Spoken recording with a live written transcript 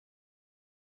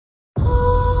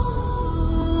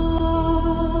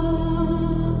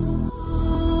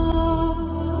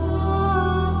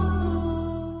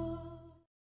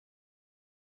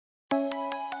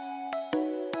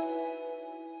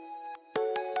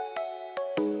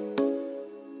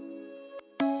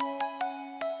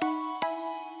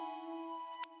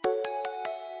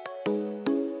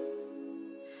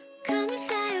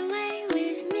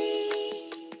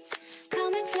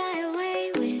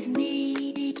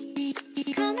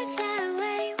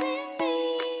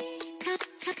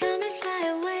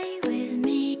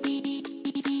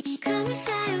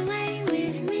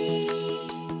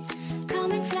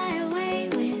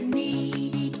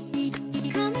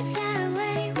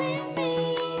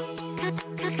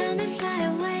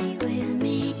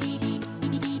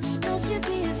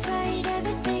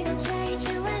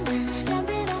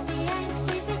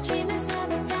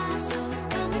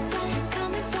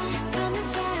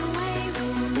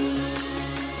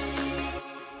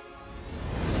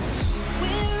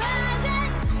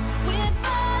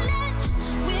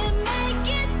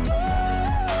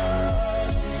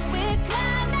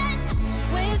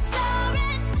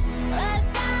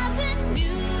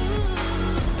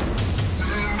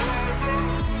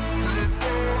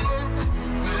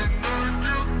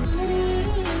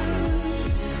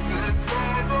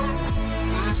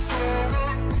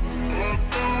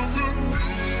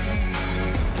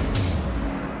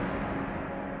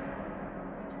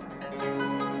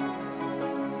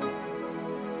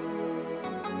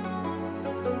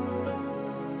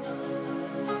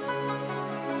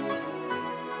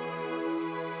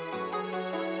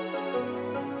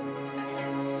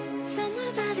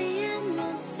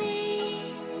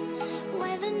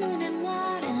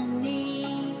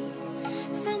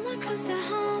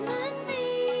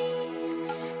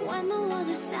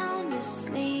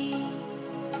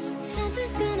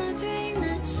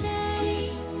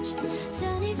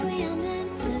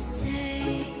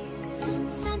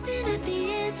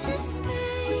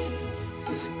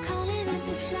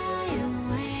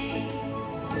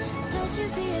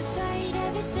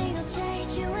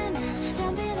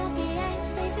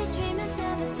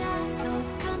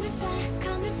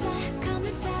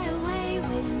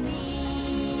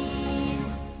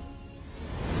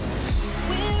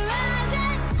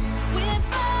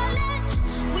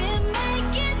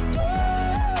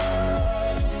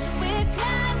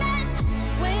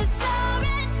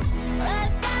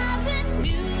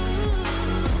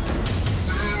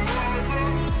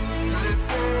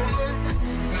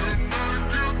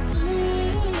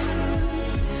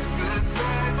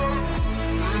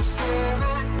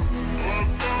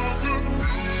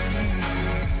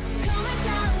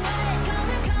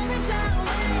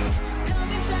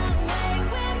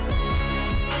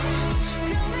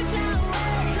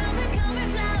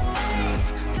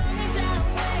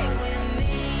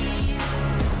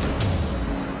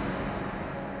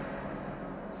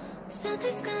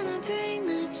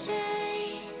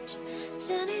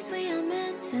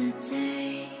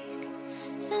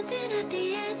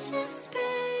edge of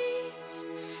space,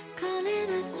 calling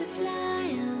us to fly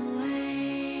away.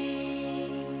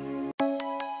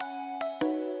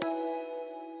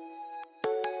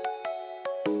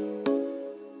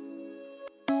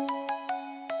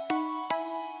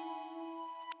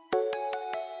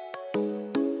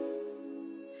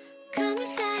 Come and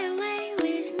fly away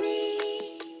with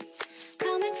me.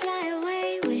 Come and fly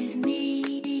away with me.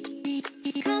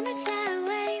 Come and fly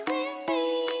away with me.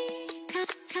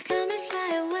 Come and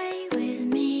fly away with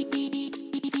me.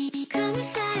 Come and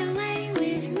fly away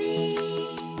with me.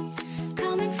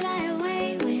 Come and fly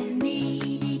away with me.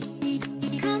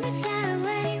 Come and fly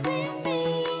away with me.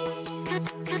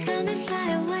 Come and fly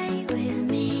away with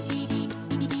me.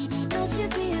 Don't you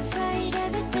be afraid,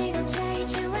 everything will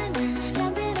change. You and I,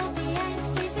 jumping off the edge.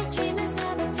 They say dreamers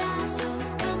never die, so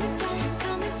come and fly,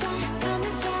 come and fly, come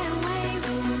and fly away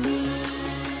with me.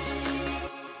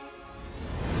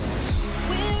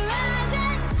 We're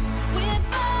rising, we're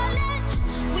falling,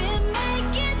 we're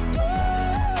making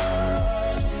through.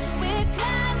 We're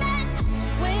climbing,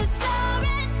 we're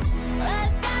soaring,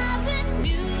 1,000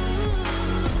 views.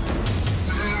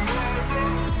 We're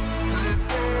rising, we're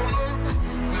falling,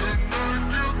 we're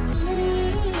making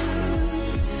through.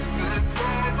 We're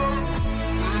climbing,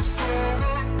 we're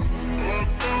soaring,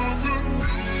 1,000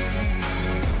 views.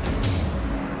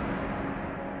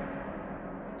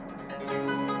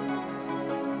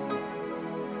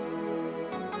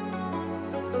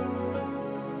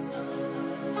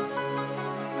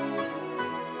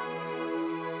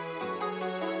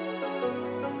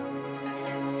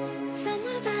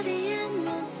 Somewhere by the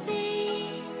emerald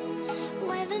sea,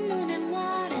 where the moon and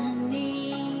water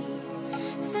meet.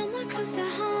 Somewhere close to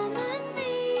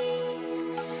harmony,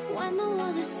 when the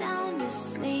world is sound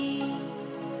asleep.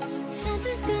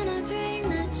 Something's gonna bring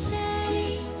the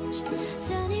change,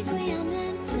 journeys we are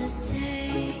meant to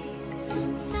take.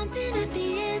 Something at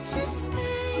the edge of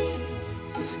space,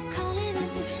 calling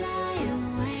us to fly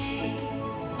away.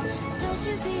 Don't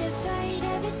you be afraid,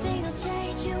 everything will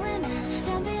change. You and I,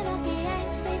 jumping off the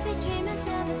edge. They say dreamers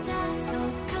never die, so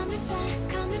come and fly,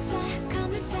 come and fly,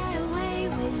 come and fly away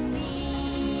with me.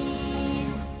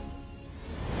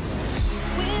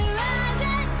 We're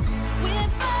rising, we're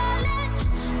falling,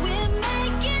 we're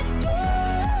making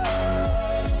through.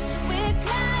 We're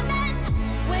climbing,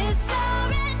 we're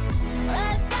soaring,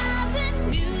 1,000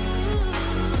 views.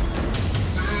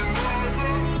 We're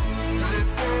rising, we're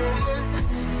falling,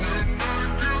 we're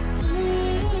making through.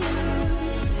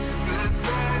 We're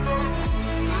climbing,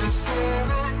 we're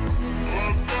soaring,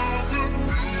 1,000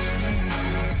 views.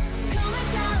 Come and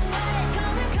fly away,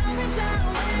 come and fly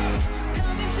away,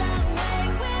 come and fly away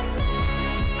with me.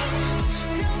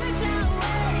 Come and fly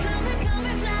away, come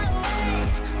and fly away,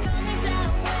 come and fly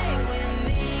away with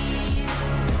me.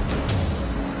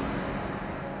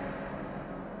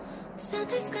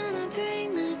 Something's gonna bring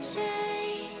the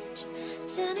change,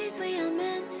 journeys we are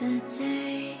meant to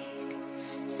take.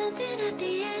 Something at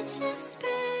the edge of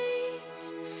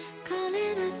space,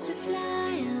 calling us to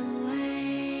fly away.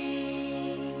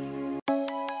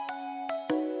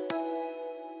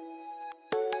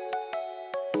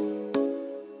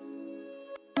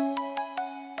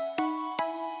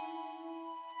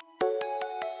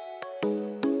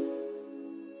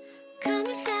 Come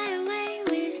and fly away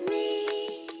with me.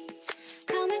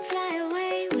 Come and fly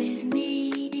away with me.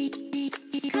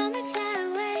 Come and fly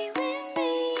away with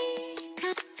me.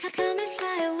 Come and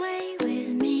fly away with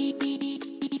me.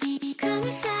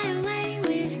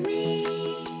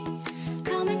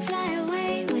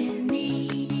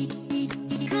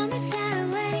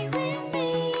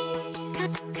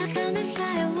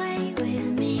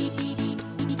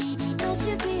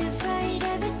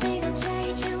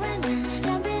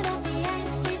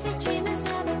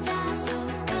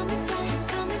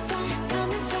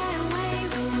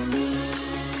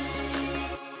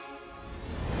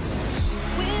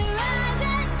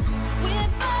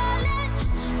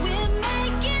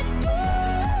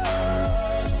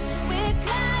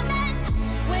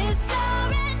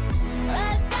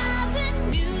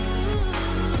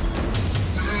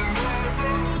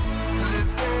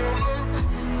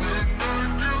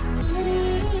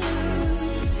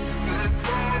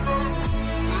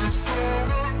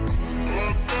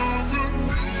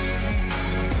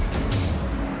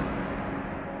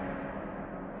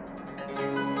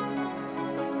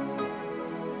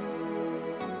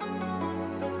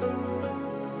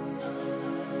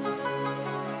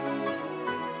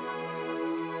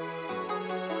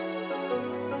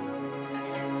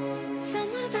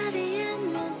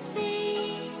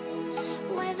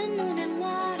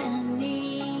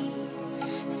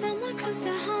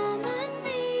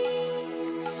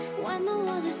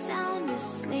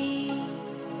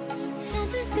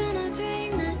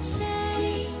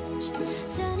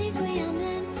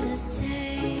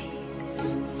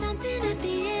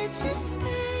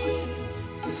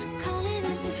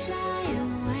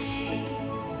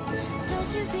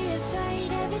 Don't you be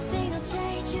afraid, everything will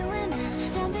change. You and I,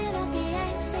 jumping off the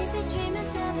edge. They say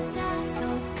dreamers never die.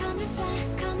 So come and fly,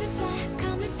 come and fly,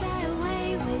 come and fly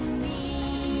away with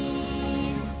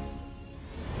me.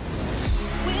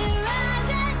 We're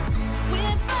rising,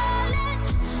 we're falling,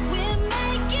 we're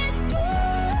making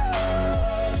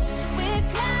moves. We're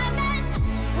climbing,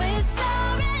 we're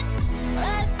soaring,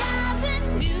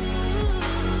 1,000 views.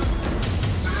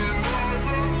 We're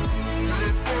rising,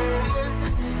 we're falling,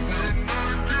 we're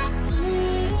making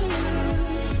moves.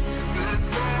 We're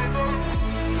climbing,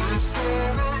 we're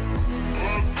soaring,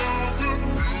 1,000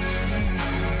 views.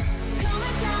 Come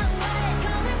and fly away,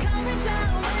 come and fly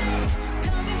away,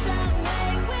 come and fly away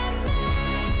with me.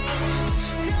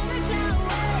 Come and fly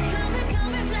away,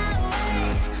 come and fly away,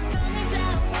 come and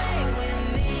fly away with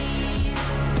me.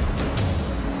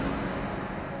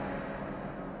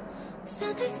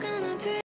 Something's gonna